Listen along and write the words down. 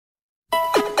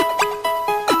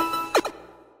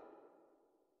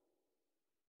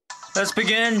Let's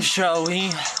begin, shall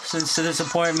we? Since the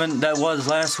disappointment that was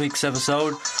last week's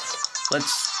episode,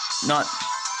 let's not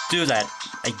do that,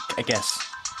 I guess.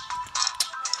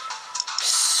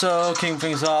 So, kicking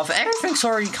things off, everything's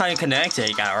already kind of connected.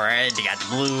 You got red, you got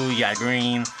blue, you got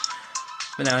green.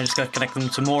 But now I just gotta connect them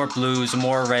to more blues, and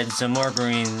more reds, and more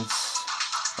greens.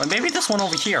 Like maybe this one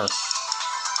over here.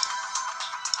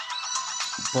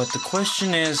 But the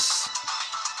question is,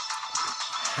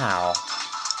 how?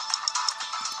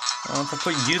 Well, if I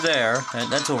put you there,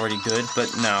 that's already good,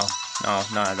 but no,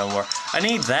 don't worry. I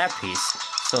need that piece.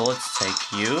 So let's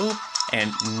take you,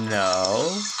 and no.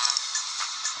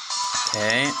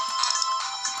 Okay.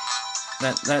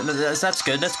 That's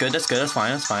good, that's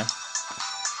fine.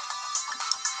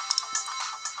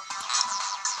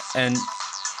 And,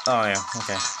 oh yeah,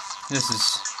 okay. This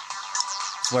is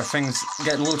where things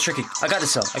get a little tricky. I got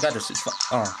this, it's fine.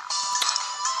 Oh.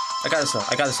 I got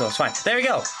this, it's fine. There we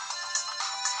go!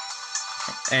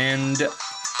 And a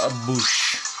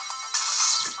boosh.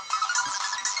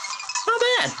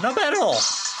 Not bad at all.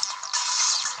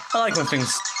 I like when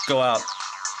things go out,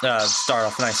 start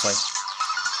off nicely.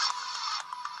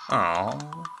 Oh,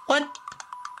 what?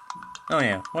 Oh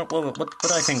yeah, what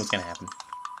did I think was gonna happen?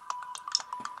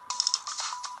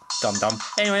 Dumb.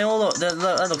 Anyway, oh, look,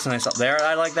 that looks nice up there.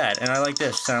 I like that, and I like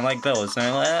this, and I like those, and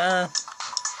I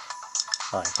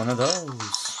like one of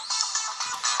those.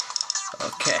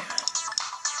 Okay.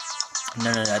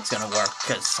 None of that's gonna work,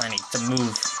 because I need to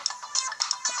move.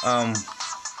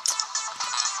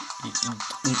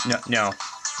 No.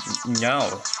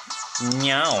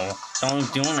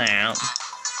 Don't do that.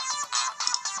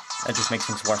 That just makes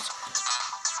things worse.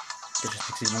 It just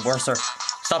makes it even worse.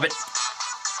 Stop it!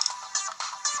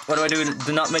 What do I do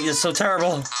to not make this so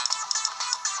terrible?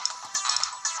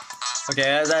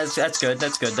 Okay, that's good.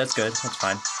 That's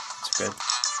fine. That's good.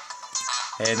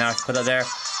 Okay, now I can put it there.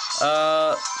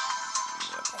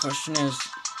 Question is,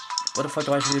 what the fuck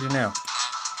do I actually do now?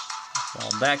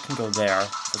 Well, that can go there,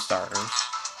 for starters.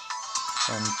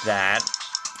 And that.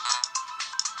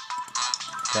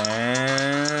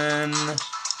 Then...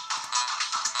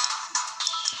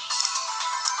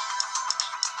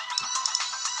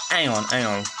 Hang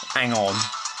on.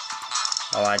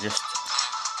 Oh, I just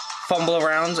fumble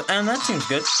around, and that seems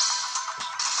good.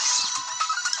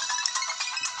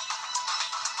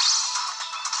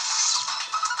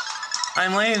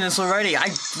 I'm laying this already. I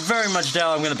very much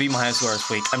doubt I'm gonna beat my high score this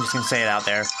week. I'm just gonna say it out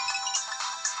there.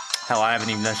 Hell, I haven't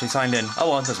even actually signed in. Oh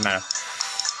well, it doesn't matter.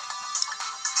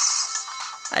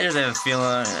 I just have a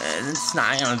feeling it's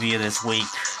not gonna be this week.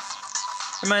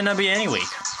 It might not be any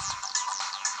week.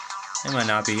 It might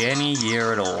not be any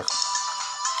year at all.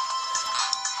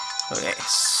 Okay,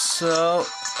 so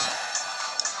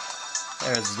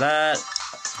there's that.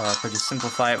 Or I could just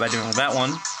simplify it by doing that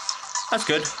one. That's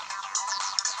good.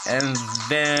 And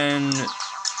then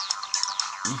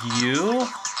you.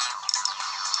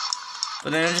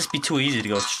 But then it'd just be too easy to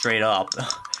go straight up.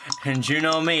 And you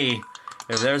know me,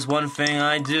 if there's one thing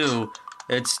I do,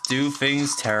 it's do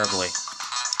things terribly.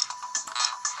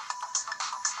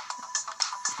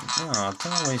 Oh,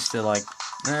 don't waste it like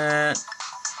that.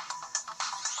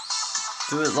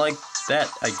 Do it like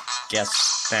that, I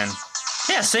guess, then.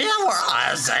 Yeah, see,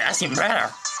 that's even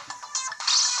better.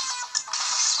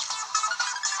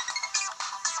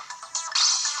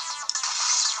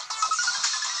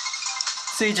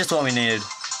 See, just what we needed.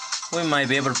 We might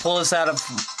be able to pull this out of...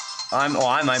 I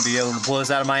might be able to pull this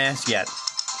out of my ass yet.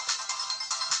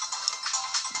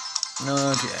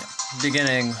 Okay,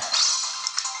 beginning.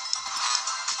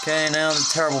 Okay, now the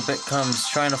terrible bit comes,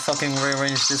 trying to fucking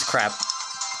rearrange this crap.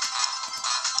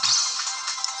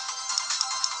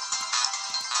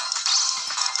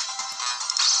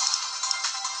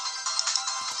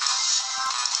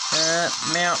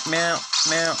 Meow.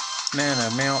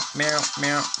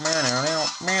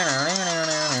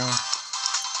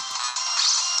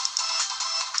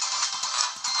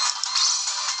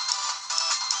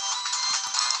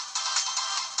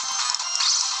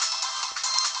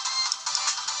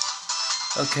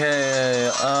 Okay,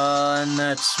 and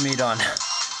that's me done.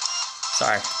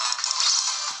 Sorry.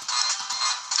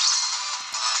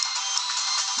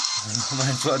 Might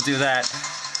as well do that.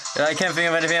 I can't think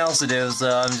of anything else to do, so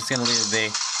I'm just gonna leave it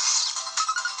be.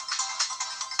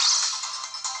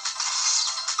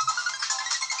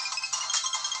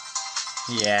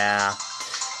 Yeah.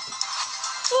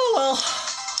 Oh well.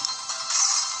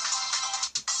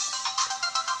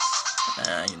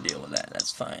 I can deal with that.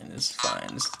 That's fine. This is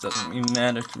fine. This doesn't even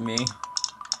matter to me.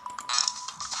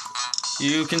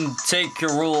 You can take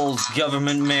your rules,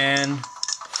 government man.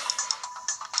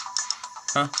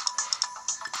 Huh?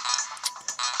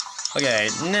 Okay,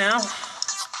 now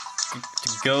to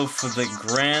go for the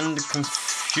Grand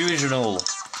Confusional.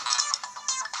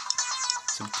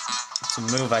 It's a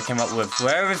move I came up with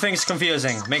where everything's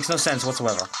confusing. Makes no sense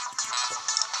whatsoever.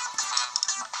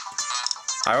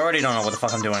 I already don't know what the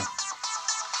fuck I'm doing.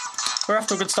 We're off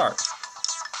to a good start.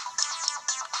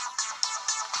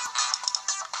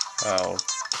 Okay.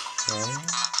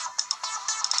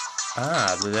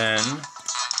 Then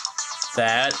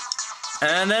that,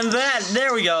 and then that.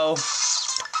 There we go.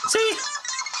 See?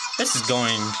 This is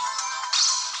going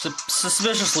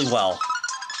suspiciously well.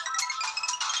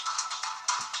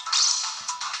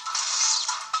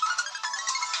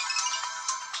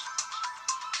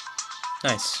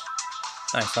 Nice.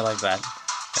 Nice, I like that.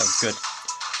 That was good.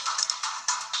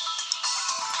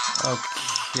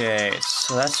 Okay,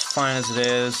 so that's fine as it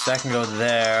is. That can go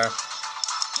there.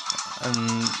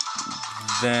 And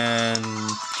then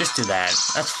just do that.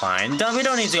 That's fine. We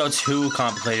don't need to go too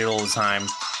complicated all the time.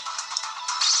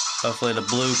 Hopefully the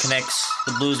blue connects.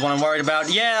 The blue's what I'm worried about.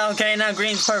 Yeah, okay, now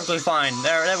green's perfectly fine.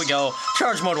 There we go.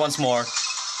 Charge mode once more.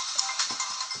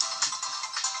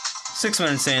 6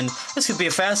 minutes in. This could be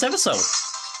a fast episode.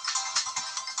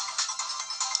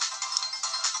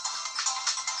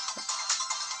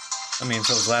 I mean,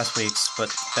 so was last week's,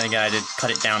 but then again, I did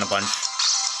cut it down a bunch.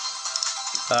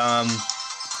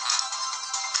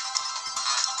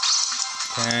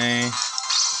 Okay.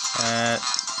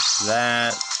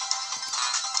 That.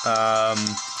 And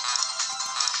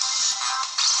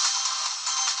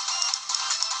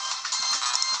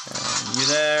you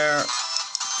there.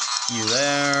 You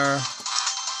there.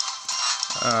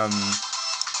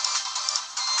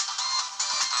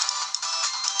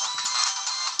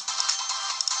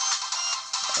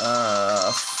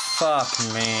 Fuck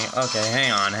me. Okay,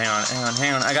 hang on.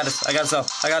 I got this. I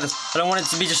don't want it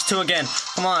to be just 2 again.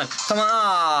 Come on.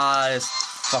 Ah, this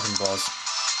fucking balls.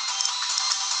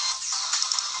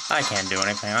 I can't do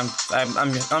anything.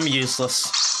 I'm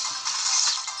useless.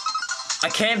 I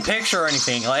can't picture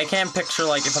anything. Like, I can't picture,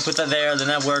 like, if I put that there, then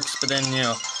that works, but then, you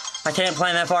know, I can't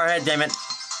plan that far ahead, damn it.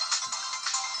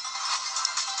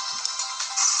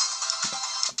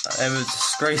 It was a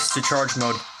disgrace to charge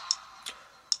mode.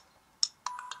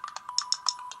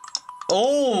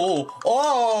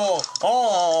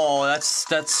 Oh,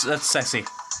 that's sexy.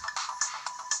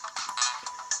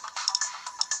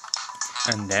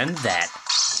 And then that.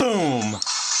 Boom.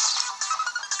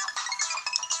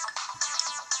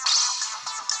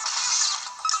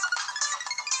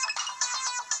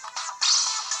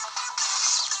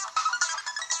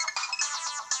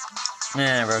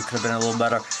 Yeah, it could have been a little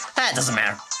better. That doesn't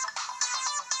matter.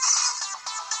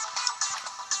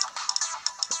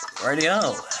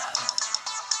 Rightio.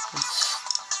 Let's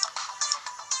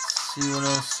see what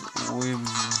else we've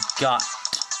got.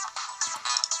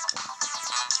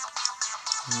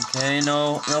 Okay,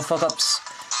 no fuck-ups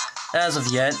as of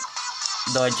yet.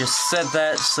 Though I just said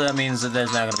that, so that means that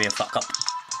there's not gonna be a fuck-up.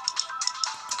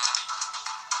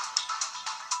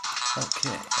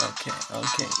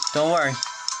 Okay. Don't worry,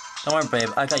 babe.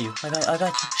 I got you.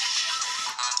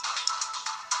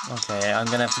 Okay, I'm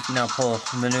gonna have to now pull a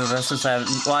maneuver since I have.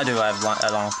 Well, I do have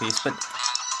a long piece, but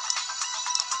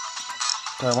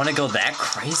do I want to go that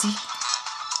crazy?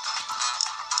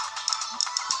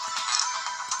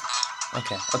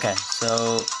 Okay.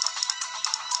 So,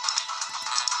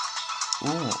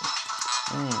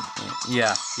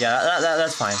 yeah.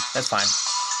 That's fine.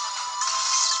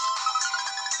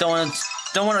 Don't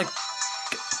want to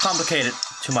complicate it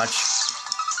too much.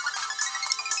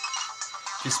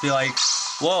 Just be like,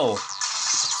 whoa,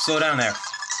 slow down there,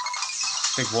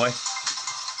 big boy.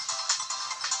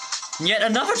 Yet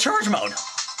another charge mode.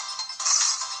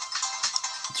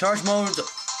 Charge mode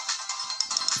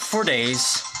for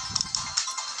days.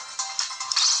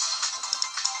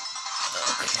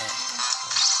 Okay.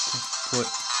 Put.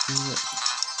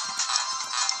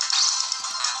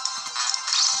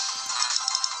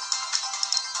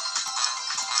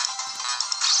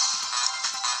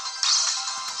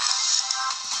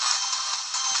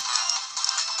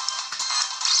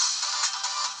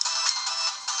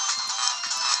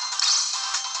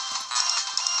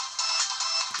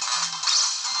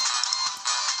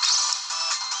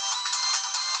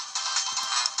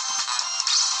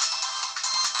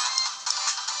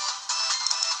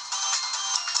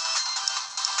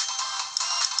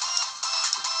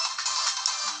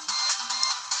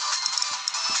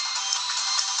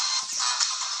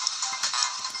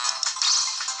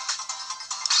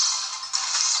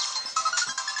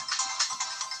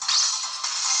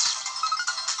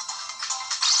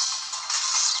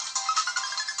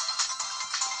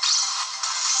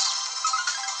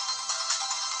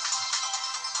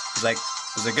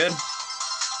 Was it good?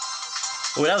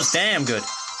 Oh, that was damn good.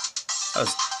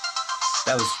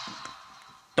 That was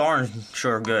darn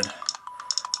sure good.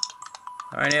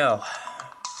 Alright, yo.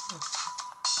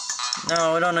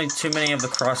 No, we don't need too many of the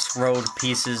crossroad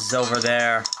pieces over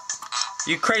there.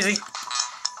 You crazy?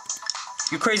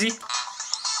 You crazy?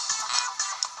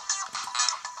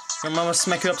 Your mama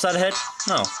smack you upside the head?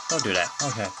 No, don't do that.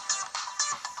 Okay.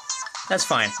 That's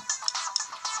fine.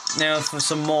 Now for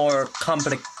some more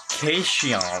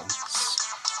complications.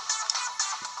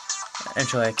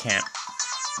 Actually, I can't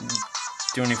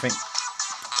do anything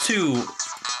too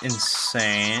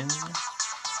insane.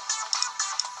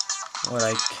 What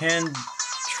I can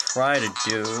try to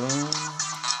do...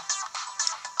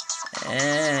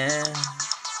 hang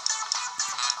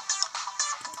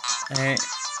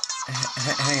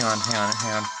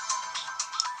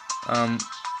on.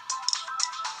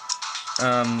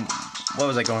 What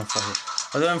was I going for here?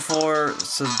 I was going for...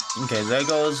 So, okay, that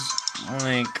goes,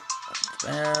 like...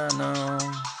 no...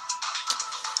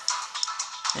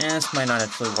 Yeah, this might not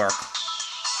actually work.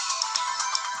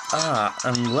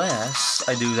 Unless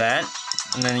I do that,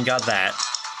 and then you got that,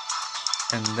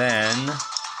 and then...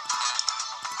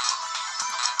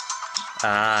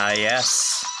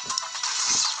 yes.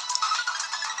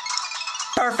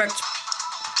 Perfect!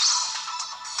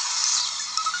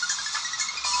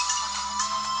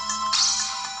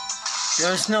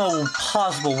 There's no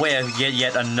possible way I could get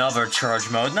yet another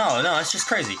charge mode. No, it's just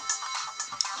crazy.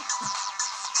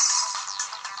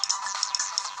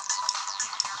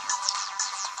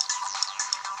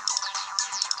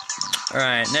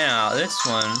 Alright, now, this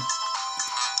one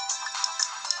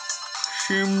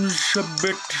seems a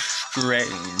bit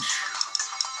strange.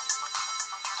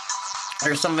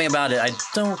 There's something about it I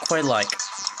don't quite like.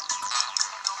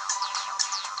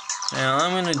 Now,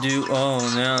 I'm gonna do... Oh,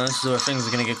 no, this is where things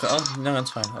are gonna get... Oh, no,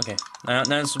 that's fine. Okay. Now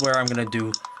this is where I'm gonna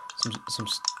do some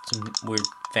weird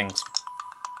things.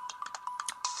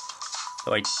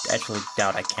 Though I actually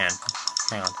doubt I can.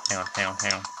 Hang on.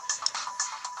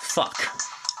 Fuck.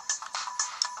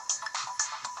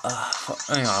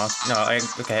 Hang on. No,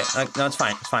 okay. No, it's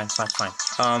fine. It's fine.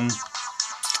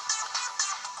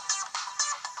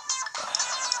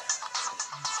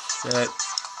 Shit.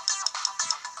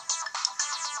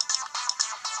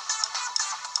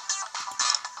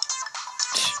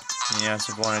 Yes,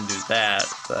 if I want to do that,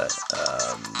 but,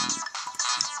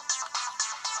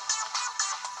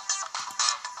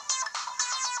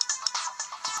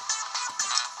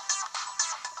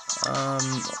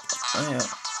 yeah.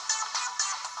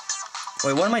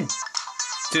 Wait, what am I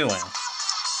doing?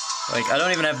 Like, I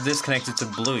don't even have this connected to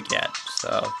blue yet,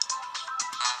 so...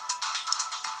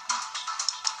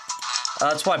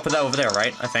 that's why I put that over there,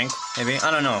 right? I think, maybe?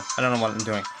 I don't know what I'm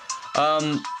doing.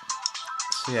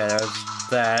 So yeah, there's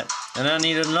that. And then I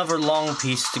need another long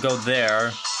piece to go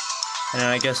there. And then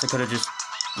I guess I could have just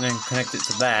then connected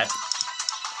to that.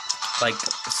 Like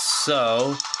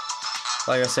so.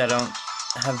 Like I said, I don't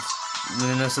have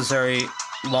the necessary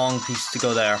long piece to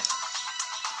go there.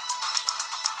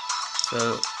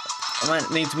 So I might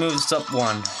need to move this up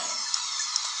one.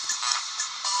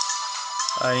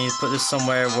 I need to put this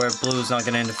somewhere where blue is not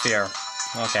going to interfere.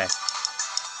 Okay.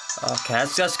 Okay,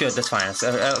 that's good. That's fine.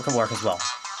 It can work as well.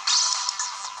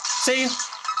 See?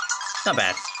 Not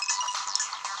bad.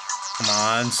 Come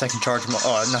on, second charge mode.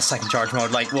 Oh, not second charge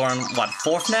mode. Like, we're on, what,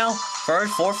 fourth now? Third?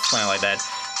 Fourth? Something like that.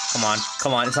 Come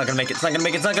on. It's not gonna make it.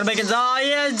 Oh,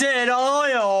 yeah, it did. Oh,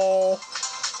 yo.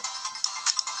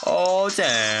 Oh,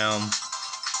 damn.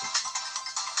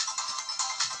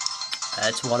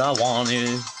 That's what I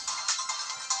wanted.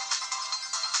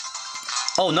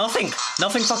 Oh, nothing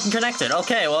fucking connected.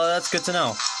 Okay, well, that's good to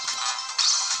know.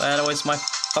 I had to waste my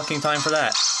fucking time for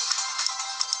that.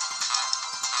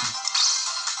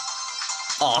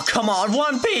 Oh, come on,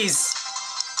 one piece!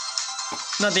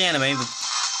 Not the anime, the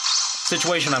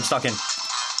situation I'm stuck in.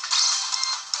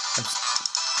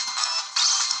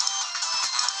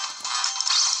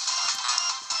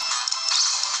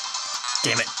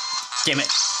 Damn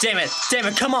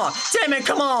it,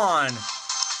 come on!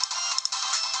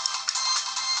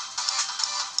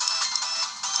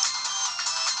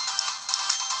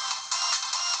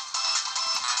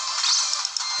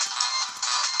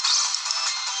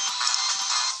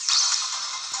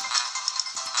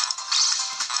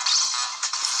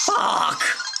 Fuck!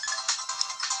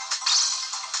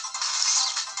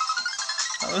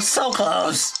 I was so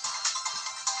close!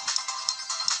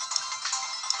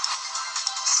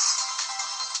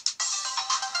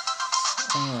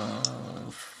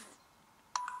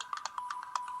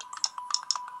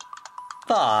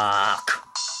 Fuck!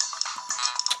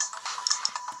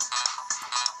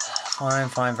 Fine,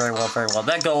 fine, very well, very well.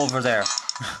 That go over there.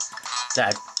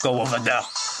 That go over there.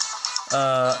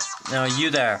 Now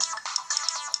you there.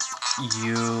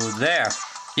 You there.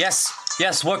 Yes,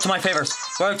 yes, work to my favors.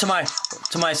 Work to my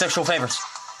sexual favors.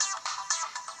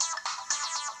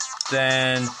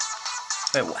 Then,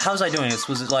 wait, how was I doing this?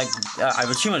 Was it like, I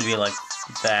would assume it'd be like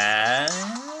that?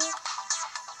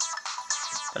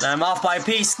 But I'm off by a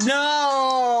piece.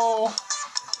 No!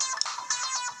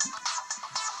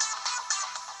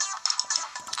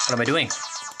 What am I doing?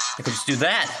 I could just do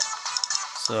that.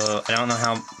 So, I don't know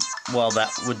how well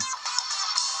that would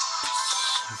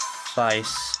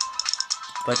suffice.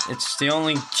 But it's the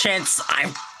only chance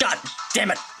I've got.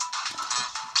 Damn it!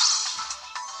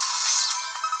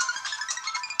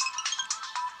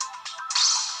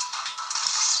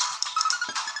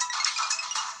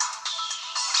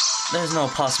 There's no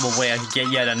possible way I could get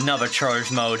yet another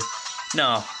charge mode.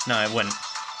 No, it wouldn't.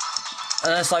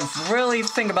 Unless I really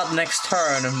think about the next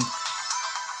turn and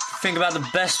think about the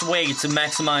best way to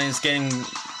maximize getting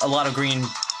a lot of green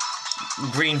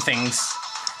things.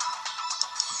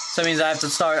 So that means I have to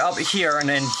start up here and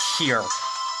then here.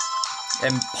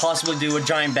 And possibly do a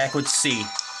giant backward C.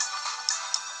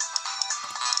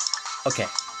 Okay.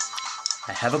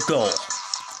 I have a goal.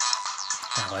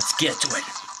 Now let's get to it.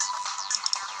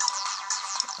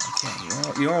 Okay,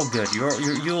 you're all good. You're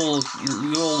all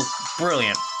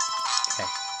brilliant. Okay.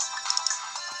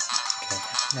 Okay.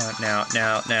 Now,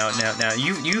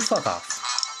 you fuck off.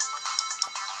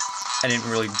 I didn't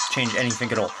really change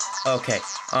anything at all. Okay.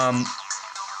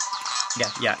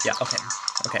 Yeah. Okay.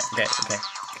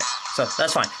 So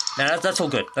that's fine. Now that's all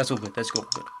good. That's all good.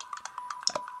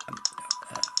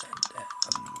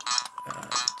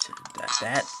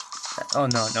 That. Oh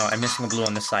no, I'm missing a blue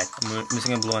on this side. I'm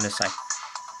missing a blue on this side.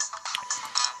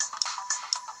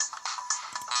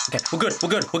 Okay, we're good.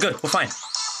 We're fine.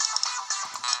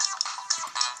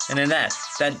 And then that.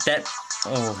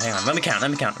 Oh, hang on. Let me count.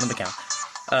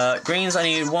 Greens, I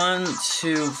need 1,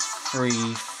 2,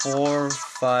 3, 4,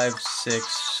 5, 6,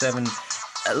 7,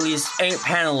 at least 8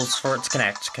 panels for it to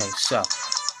connect. Okay, so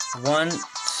 1, 2,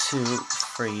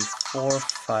 3, 4,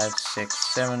 5, 6,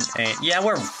 7, 8. Yeah,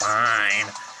 we're fine.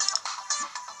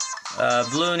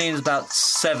 Blue needs about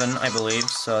 7, I believe.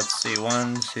 So let's see.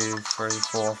 1, 2, 3,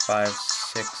 4, 5,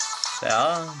 6. So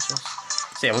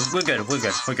yeah, we're good.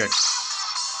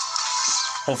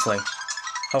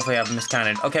 Hopefully I've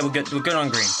miscounted. Okay, we're good on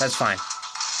green. That's fine.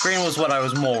 Green was what I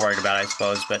was more worried about, I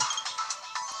suppose, but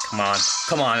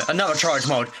come on, another charge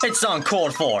mode. It's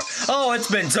uncalled for. Oh, it's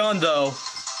been done though.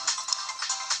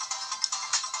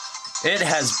 It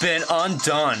has been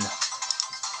undone.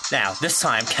 Now, this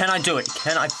time, can I do it?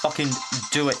 Can I fucking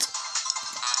do it?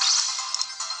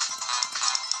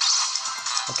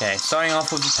 Okay, starting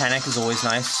off with the panic is always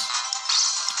nice.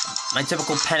 My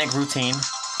typical panic routine.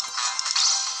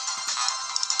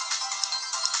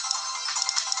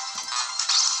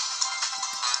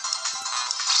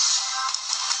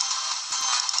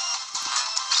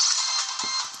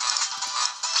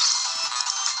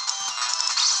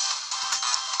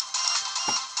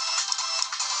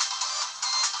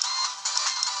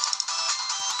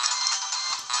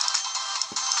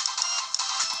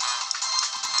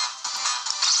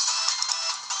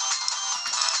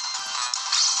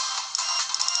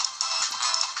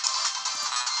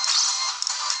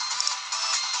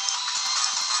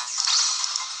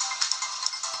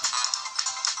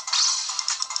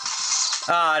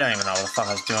 I don't even know what the fuck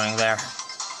I was doing there.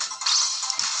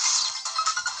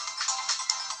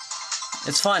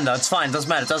 It's fine though, it's fine, doesn't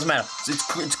matter.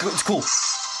 It's cool.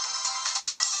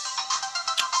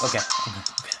 Okay,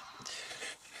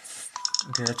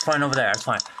 that's fine over there, that's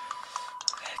fine.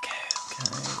 Okay,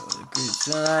 agree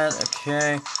to that,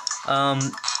 okay.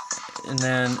 And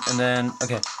then,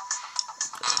 okay.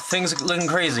 Things are looking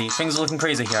crazy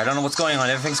here. I don't know what's going on,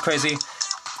 everything's crazy.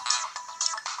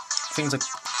 Things are...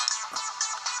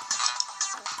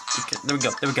 There we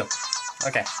go.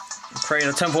 Okay. Create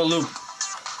a temporal loop.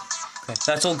 Okay,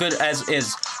 that's all good as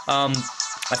is. I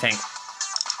think.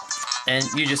 And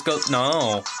you just go,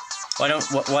 no. Why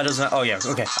doesn't, oh yeah,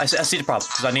 okay. I see the problem,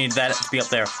 because I need that to be up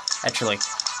there, actually.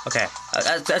 Okay,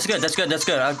 that's good,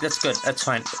 that's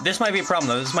fine. This might be a problem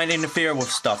though, this might interfere with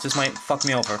stuff, this might fuck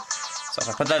me over. So if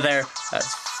I put that there,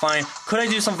 that's fine. Could I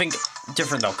do something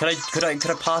different though? Could I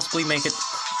possibly make it,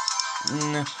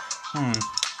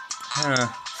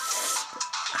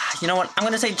 you know what? I'm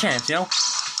gonna take a chance. You know,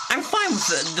 I'm fine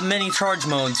with the many charge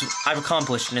modes I've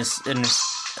accomplished in this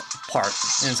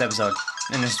episode,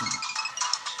 in this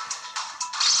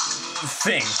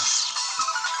thing.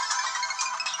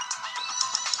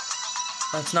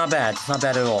 That's not bad. It's not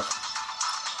bad at all.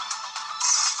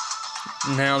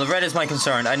 Now the red is my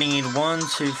concern. I need 1,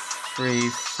 2, 3,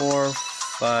 4,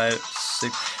 5,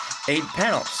 6, 8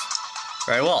 panels.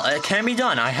 Very well. It can be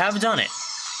done. I have done it.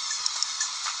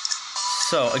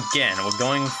 So again, we're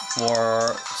going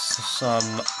for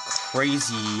some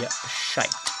crazy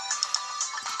shite.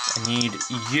 I need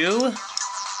you,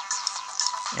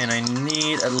 and I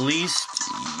need at least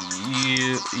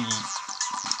you.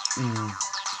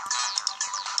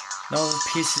 No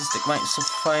pieces that might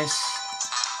suffice.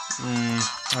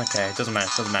 Okay, it doesn't matter.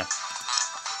 Doesn't matter.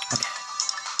 Okay.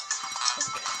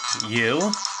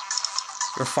 You're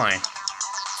fine.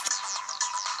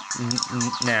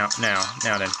 Now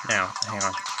then, hang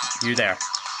on. You there. Okay,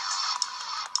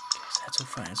 so that's so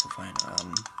fine, that's so fine.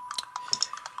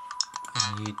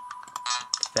 I need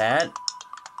that.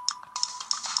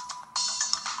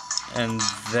 And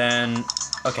then,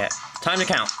 okay, time to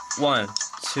count. 1,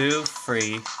 2,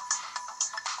 3,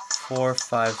 4,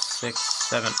 5, 6,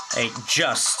 7, 8,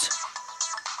 just.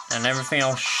 And everything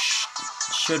else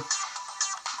should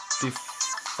be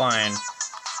fine.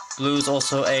 Blue's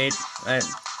also 8.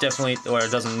 Definitely, or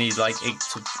it doesn't need like 8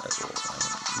 to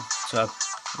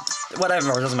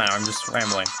whatever, it doesn't matter, I'm just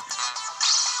rambling.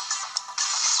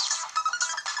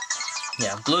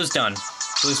 Yeah, blue's done.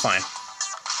 Blue's fine.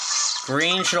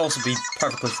 Green should also be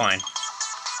perfectly fine.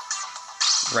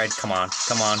 Red, come on,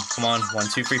 come on, come on. 1,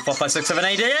 2, 3, 4, 5, 6, 7,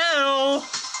 8, ew!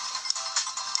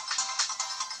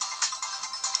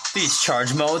 These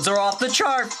charge modes are off the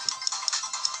chart!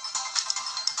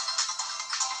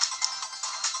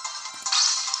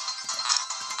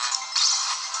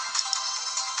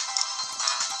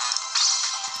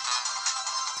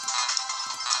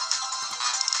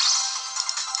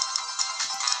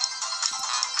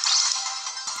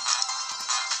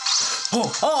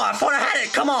 Oh, I thought I had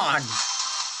it, come on!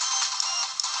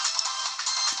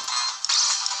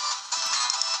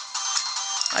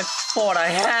 I thought I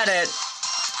had it.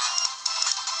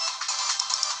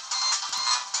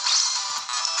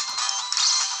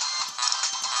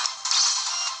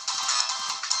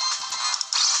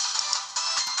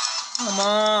 Come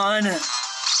on.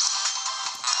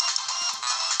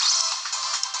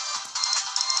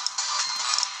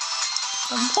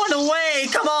 I'm 1 away,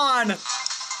 come on!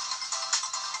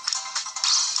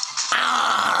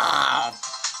 Ah!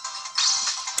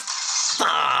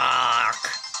 Fuck!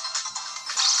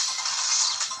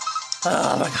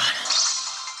 Oh my god.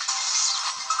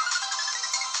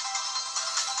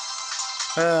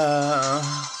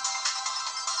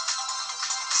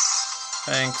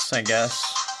 Thanks, I guess.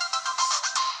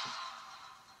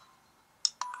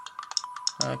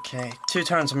 Okay, 2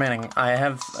 turns remaining. I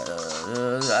have,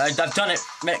 I've done it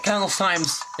countless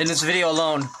times in this video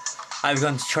alone. I've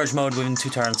gone to charge mode within 2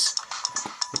 turns.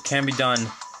 It can be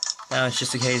done. Now it's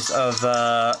just a case of,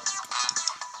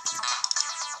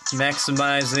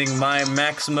 maximizing my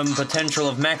maximum potential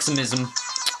of maximism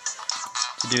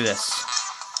to do this.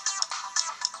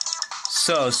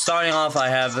 So, starting off, I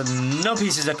have no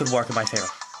pieces that could work in my favor.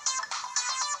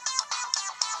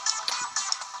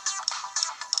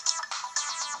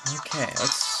 Okay,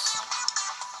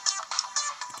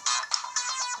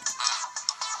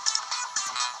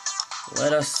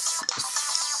 let us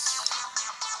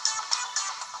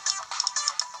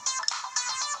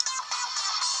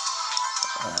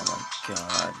oh my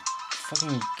god.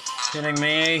 Fucking kidding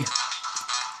me?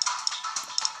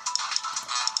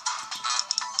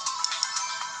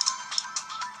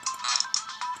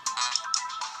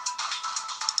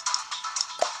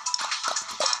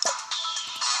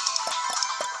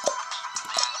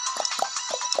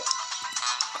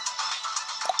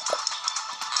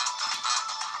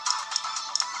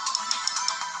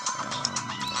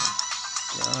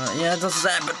 Yeah, it does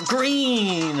that, but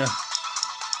green!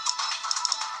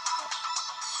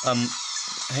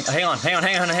 Hang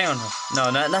on.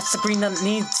 No, that's the green that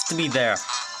needs to be there.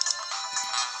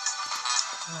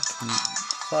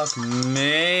 Fuck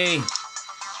me.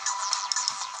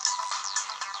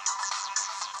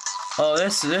 Oh,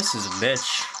 this is a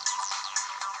bitch.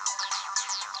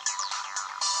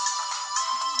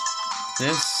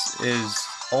 This is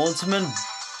ultimate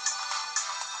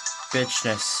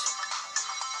bitchness.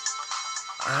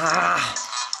 Ah!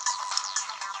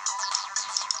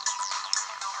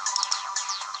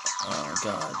 Oh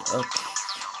god,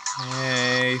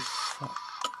 okay.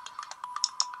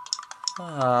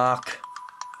 Fuck.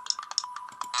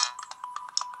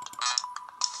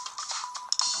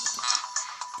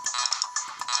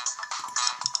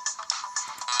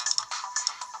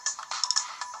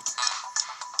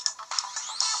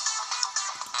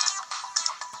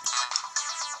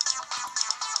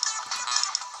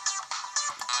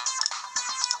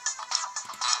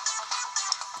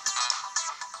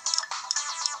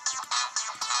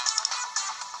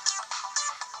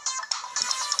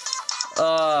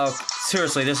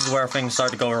 seriously, this is where things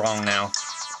start to go wrong now.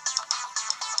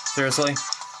 Seriously?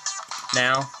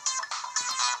 Now?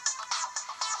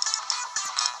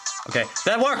 Okay,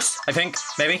 that works, I think.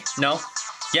 Maybe? No?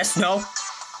 Yes? No?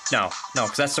 No. No,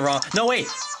 because that's the wrong... No, wait!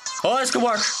 Oh, this could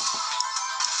work!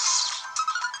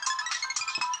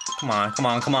 Come on, come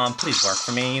on, come on. Please work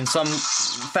for me in some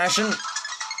fashion.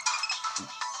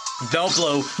 No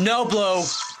blue. No blue!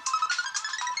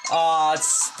 Aw,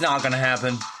 it's not gonna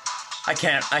happen. I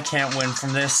can't win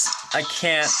from this. I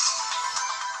can't.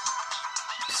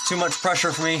 It's too much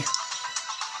pressure for me.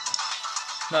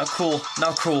 Not cool.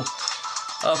 Not cool.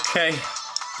 Okay.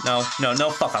 No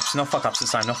fuck-ups. No fuck-ups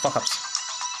this time. No fuck-ups.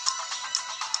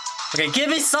 Okay, give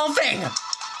me something!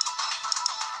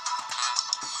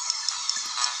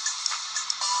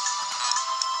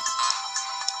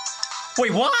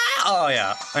 Wait, what? Oh,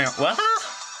 yeah. What?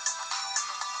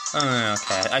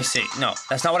 Okay, I see. No,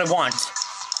 that's not what I want.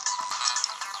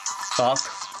 Fuck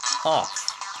off.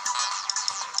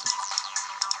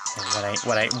 Okay,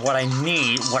 what I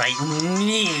need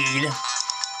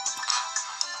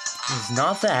is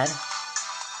not that.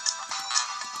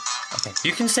 Okay,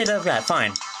 you can say that,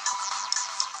 fine.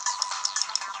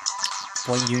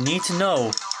 What you need to know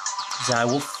is that I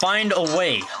will find a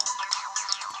way.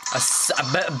 A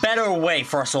better way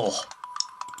for us all.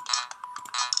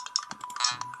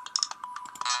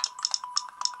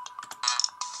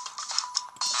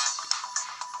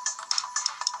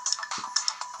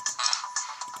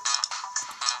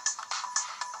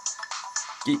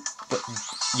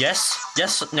 Yes?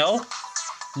 Yes? No?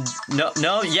 No?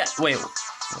 No? Yeah, wait.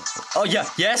 Oh, yeah.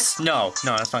 Yes? No.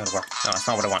 No, that's not gonna work. No, that's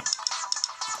not what I want.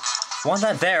 I want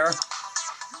that there.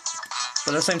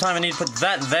 But at the same time, I need to put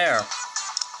that there.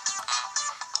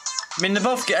 I mean, they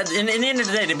both, in the end of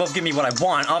the day, they both give me what I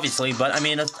want, obviously, but I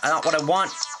mean, that's not what I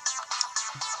want.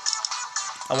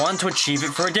 I want to achieve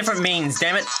it for a different means,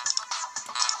 damn it.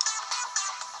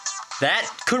 That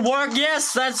could work,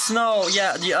 yes, that's, no,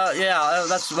 yeah,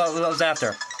 that's what I was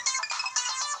after.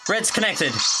 Red's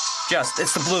connected. Just,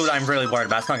 it's the blue that I'm really worried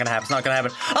about. It's not gonna happen, it's not gonna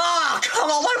happen. Oh, come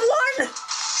on, I won!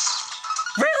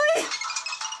 Really?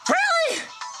 Really?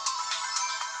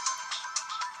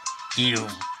 You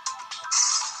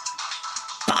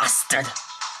bastard!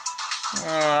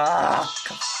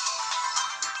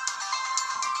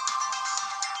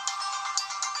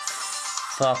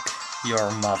 Fuck your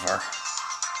mother.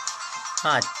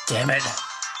 Ah, damn it.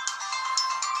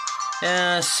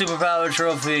 Yeah, superpower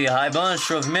trophy, high bunch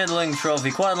trophy, middling trophy,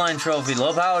 quad line trophy,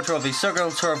 low power trophy, circle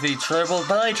trophy, triple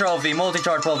play trophy,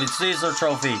 multi-chart trophy, Caesar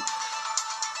trophy.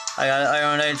 I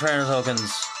earned 8 trainer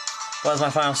tokens. What was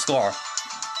my final score?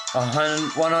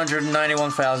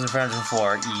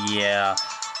 191,304. Yeah.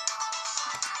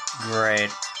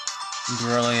 Great.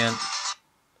 Brilliant.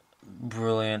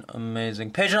 Brilliant.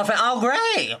 Amazing. Page not found. Oh,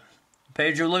 great!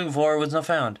 Page you're looking for was not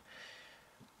found.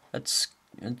 It's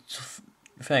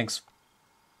thanks.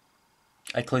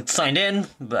 I clicked sign in,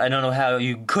 but I don't know how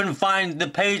you couldn't find the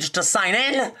page to sign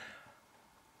in.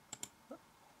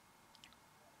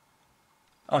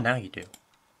 Oh, now you do.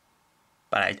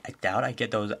 But I doubt I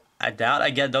get those. I doubt I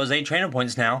get those 8 trainer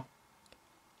points now.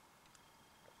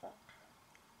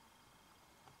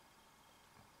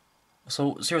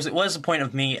 So seriously, what is the point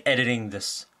of me editing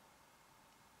this?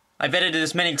 I've edited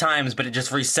this many times, but it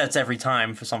just resets every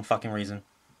time for some fucking reason.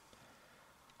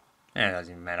 Eh, it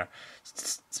doesn't even matter.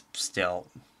 Still.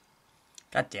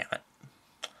 God damn it.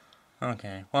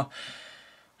 Okay, well.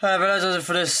 But that does it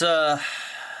for this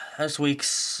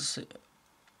week's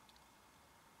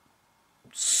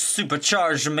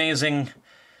supercharged amazing.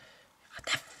 At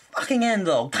that fucking end,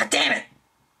 though. God damn it!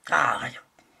 Ah.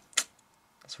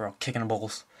 That's where I'm kicking the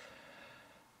balls.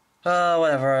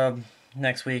 Whatever.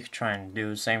 Next week, try and do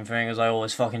the same thing as I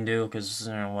always fucking do, because,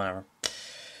 you know, whatever.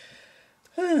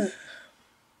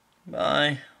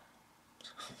 Bye.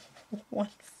 What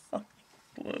fucking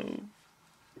blue?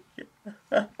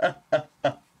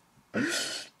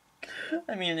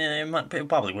 I mean, it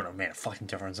probably would have made a fucking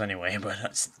difference anyway,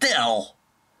 but still.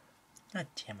 God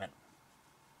damn it.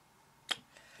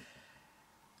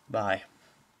 Bye.